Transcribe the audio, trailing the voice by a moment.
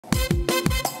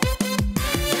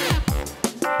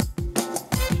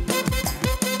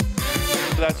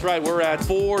That's right, we're at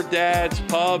Four Dads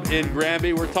Pub in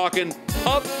Granby. We're talking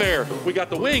pub fare. We got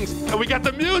the wings and we got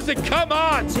the music. Come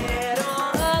on!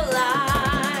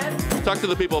 Talk to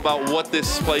the people about what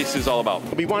this place is all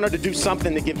about. We wanted to do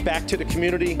something to give back to the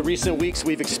community. In recent weeks,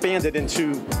 we've expanded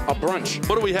into a brunch.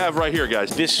 What do we have right here,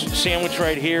 guys? This sandwich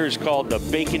right here is called the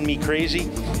Bacon Me Crazy.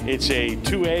 It's a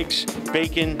 2 eggs,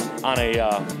 bacon on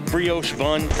a brioche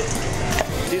bun.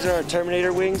 These are our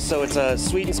Terminator wings, so it's a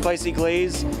sweet and spicy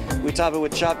glaze. We top it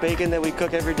with chopped bacon that we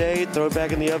cook every day, throw it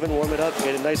back in the oven, warm it up,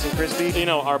 get it nice and crispy. You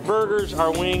know, our burgers,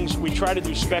 our wings, we try to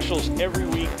do specials every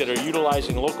week that are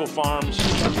utilizing local farms.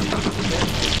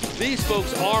 These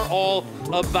folks are all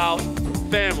about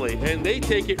family, and they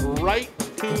take it right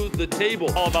to the table.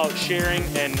 All about sharing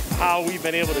and how we've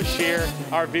been able to share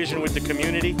our vision with the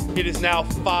community. It is now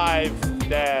 5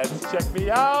 dads. Check me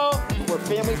out. We're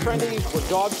family friendly, we're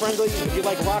dog friendly. If you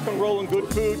like rock and roll and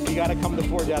good food, you gotta come to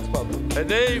Four Dads Pub. And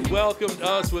they welcomed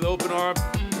us with open arms.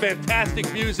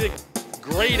 Fantastic music,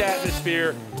 great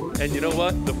atmosphere, and you know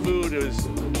what? The food is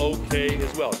okay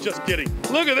as well. Just kidding.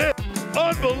 Look at this.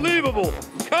 Unbelievable.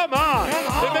 Come on. It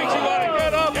makes you want to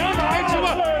get up. Makes you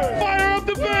want to fire up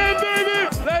the band,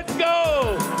 baby. Let's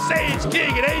go. Sage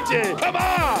King and AJ. Come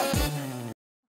on.